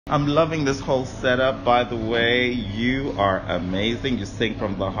I'm loving this whole setup, by the way. You are amazing. You sing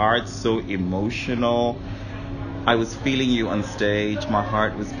from the heart, so emotional. I was feeling you on stage. My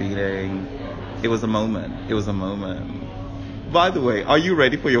heart was beating. It was a moment. It was a moment. By the way, are you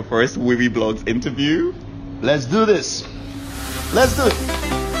ready for your first WIWIbloggs interview? Let's do this. Let's do it.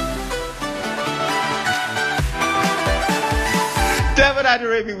 Devin at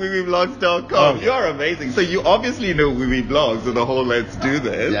wiwibloggs.com. Okay. You're amazing. So you obviously know WIWIbloggs and the whole Let's Do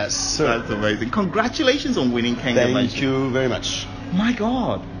This. Yes, sir. That's amazing. Congratulations on winning Kenga Thank Magjike. you very much. My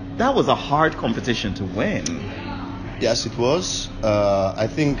God, that was a hard competition to win. Yes, it was. I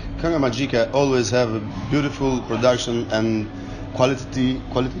think Kenga Magjike always have a beautiful production and quality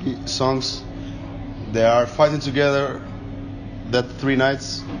songs. They are fighting together that 3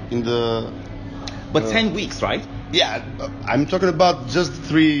 nights in the... But 10 weeks, right? Yeah, I'm talking about just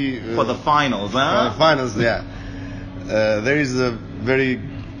 3... For the finals, huh? Finals, yeah. There is a very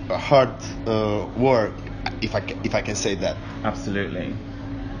hard work, if I can say that. Absolutely.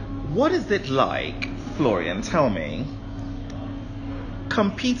 What is it like, Florian, tell me,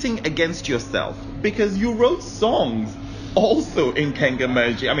 competing against yourself? Because you wrote songs also in Kenga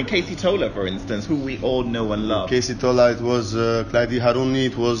Magjike. I mean, Casey Tola, for instance, who we all know and love. Casey Tola, it was Claudi Haruni,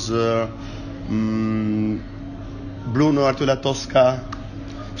 it was Bruno Artula Tosca.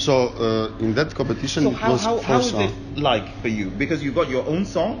 So in that competition, So it was how is it like for you? Because you got your own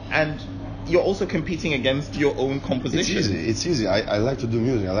song and you're also competing against your own composition. It's easy. I like to do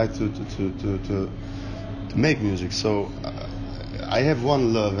music. I like to make music. So I have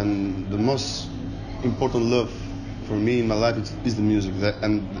one love, and the most important love for me in my life is the music.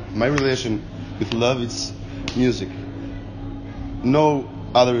 And my relation with love is music. No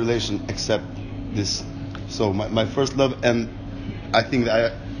other relation except this. So my first love, and I think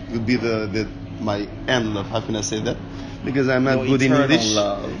that would be my end love. How can I say that? Because I'm not good in English.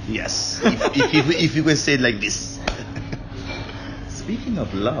 Love. Yes, if you can say it like this. Speaking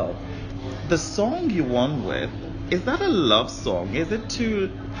of love, the song you won with, is that a love song? Is it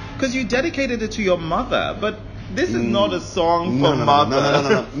to... Because you dedicated it to your mother, but this is not a song for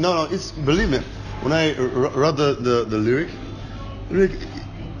mother. No, it's, believe me, when I wrote the lyric,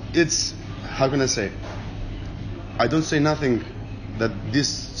 it's, how can I say, I don't say nothing that this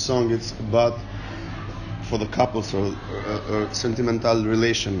song is about for the couples or sentimental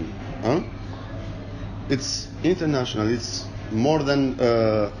relation. Huh? It's international. It's more than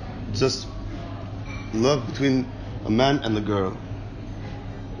just love between a man and a girl.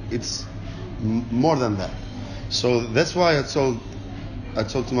 It's more than that. So that's why I told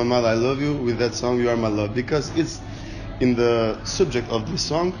to my mother, I love you with that song, You Are My Love, because it's in the subject of this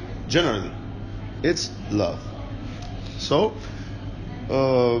song. Generally, it's love. So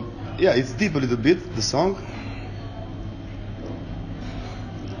yeah, it's deep a little bit, the song.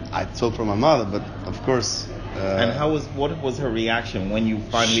 I told from my mother, but of course. And what was her reaction when you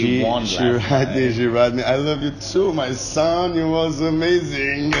finally won? She wrote me, I love you too, my son. You was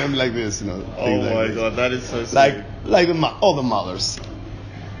amazing. I'm like this, Oh like my this. God, that is so sweet. Like all the mothers.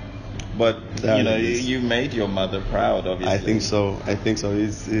 But you made your mother proud, obviously. I think so.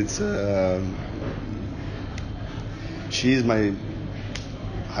 It's she's my,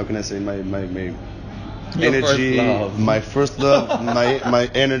 how can I say, my Your energy, first love. my first love, my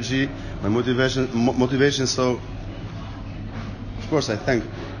energy, my motivation. So of course I thank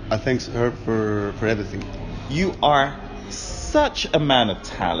her for everything. You are such a man of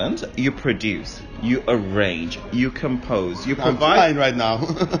talent. You produce, you arrange, you compose, you I'm provide. flying right now.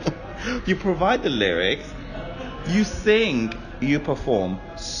 You provide the lyrics, you sing, you perform.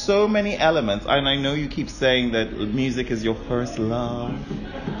 So many elements, and I know you keep saying that music is your first love.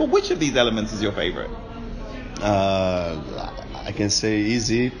 But which of these elements is your favorite? I can say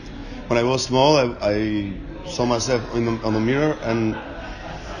easy. When I was small, I saw myself on the mirror, and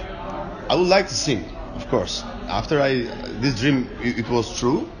I would like to sing, of course. After this dream, it was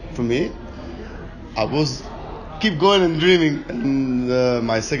true for me. I was keep going and dreaming, and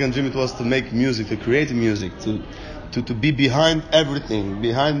my second dream, it was to make music, to create music, to be behind everything,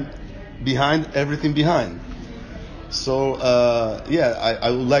 behind everything behind. So yeah, I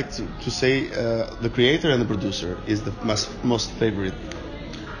would like to say the creator and the producer is the most favorite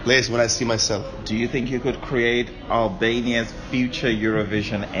place when I see myself. Do you think you could create Albania's future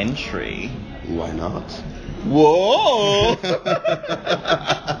Eurovision entry? Why not? Whoa!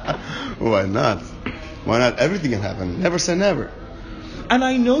 Why not? Why not? Everything can happen. Never say never. And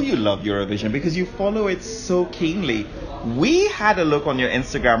I know you love Eurovision because you follow it so keenly. We had a look on your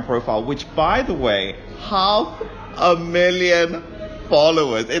Instagram profile, which, by the way, 500,000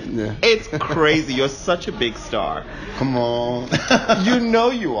 followers. Yeah. It's crazy. You're such a big star. Come on. You know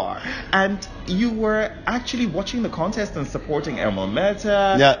you are. And you were actually watching the contest and supporting Elmo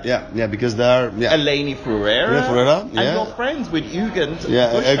Meta. Yeah, because they are Eleni Ferreira. Ferreira, And you're friends with Eugen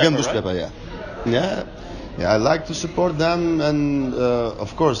Eugen Bushpepper, right? Yeah, I like to support them, and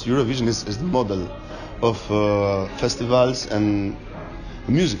of course Eurovision is the model of festivals and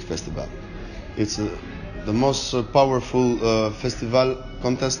music festival. It's the most powerful festival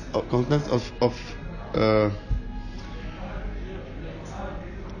contest of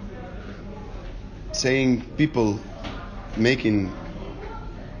saying people making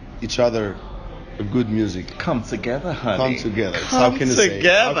each other a good music. Come together, honey. Come together. Come How can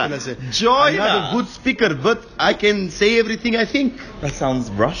together. I say? Join I'm not us. a good speaker, but I can say everything I think. That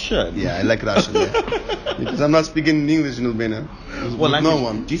sounds Russian. Yeah, I like Russian. Because I'm not speaking English in Albania. Well, with no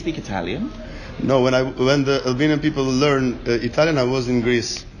one. Do you speak Italian? No, when the Albanian people learn Italian, I was in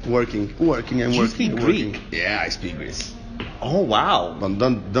Greece working. You speak Greek? Yeah, I speak Greek. Oh, wow.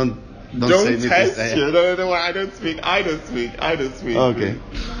 Don't say me test this. you. No, I don't speak. Okay.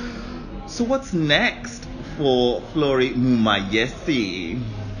 So what's next for Flori Mumajesi?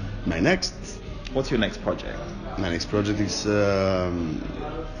 What's your next project? My next project is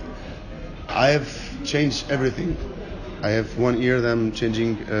I have changed everything. I have 1 year that I'm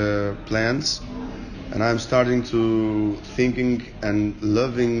changing plans, and I'm starting to thinking and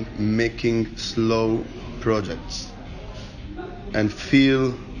loving making slow projects and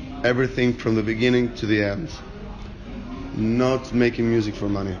feel everything from the beginning to the end. Not making music for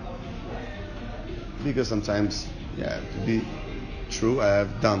money. Because sometimes, to be true, I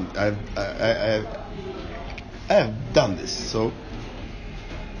have done this. So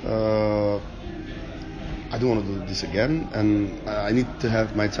I don't want to do this again, and I need to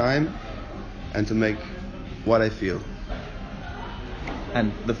have my time and to make what I feel.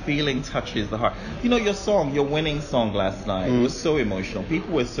 And the feeling touches the heart. You know, your winning song last night was so emotional.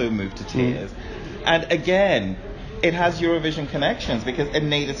 People were so moved to tears. And again, it has Eurovision connections because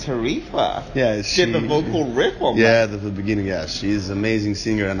Eneda Tarifa did the vocal riff on that. Yeah, at the beginning, she's an amazing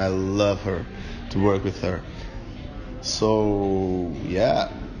singer, and I love her to work with her. So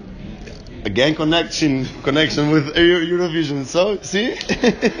again, connection with Eurovision. So see,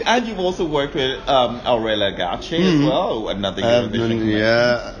 and you've also worked with Aurela Gace as well, another Eurovision connection.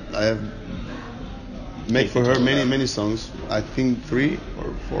 Yeah, I have made for her many songs. I think 3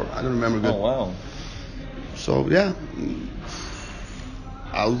 or 4. I don't remember good. Oh wow. So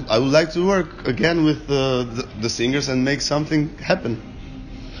I would like to work again with the singers and make something happen.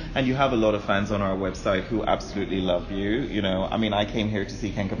 And you have a lot of fans on our website who absolutely love you. You know, I mean, I came here to see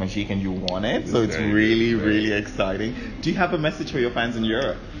Kenga Magjike and you won it, so it's really exciting. Do you have a message for your fans in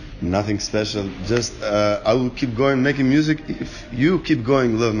Europe? Nothing special. Just I will keep going making music if you keep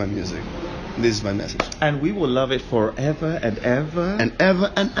going love my music. This is my message. And we will love it forever and ever. And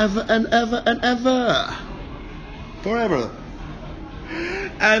ever and ever and ever and ever. Forever.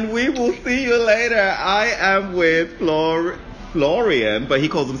 And we will see you later. I am with Florian, but he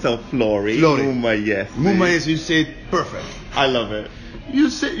calls himself Flori Mumajesi. Mumajesi, you say it perfect. I love it.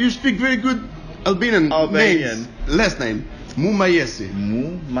 You speak very good Albanian. Names. Last name. Mumajesi.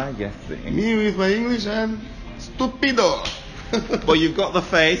 Me with my English, I'm stupido. Well, you've got the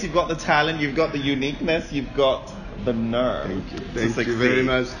face, you've got the talent, you've got the uniqueness, you've got the nerve. Thank you very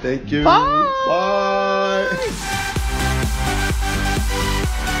much. Thank you. Bye. Bye.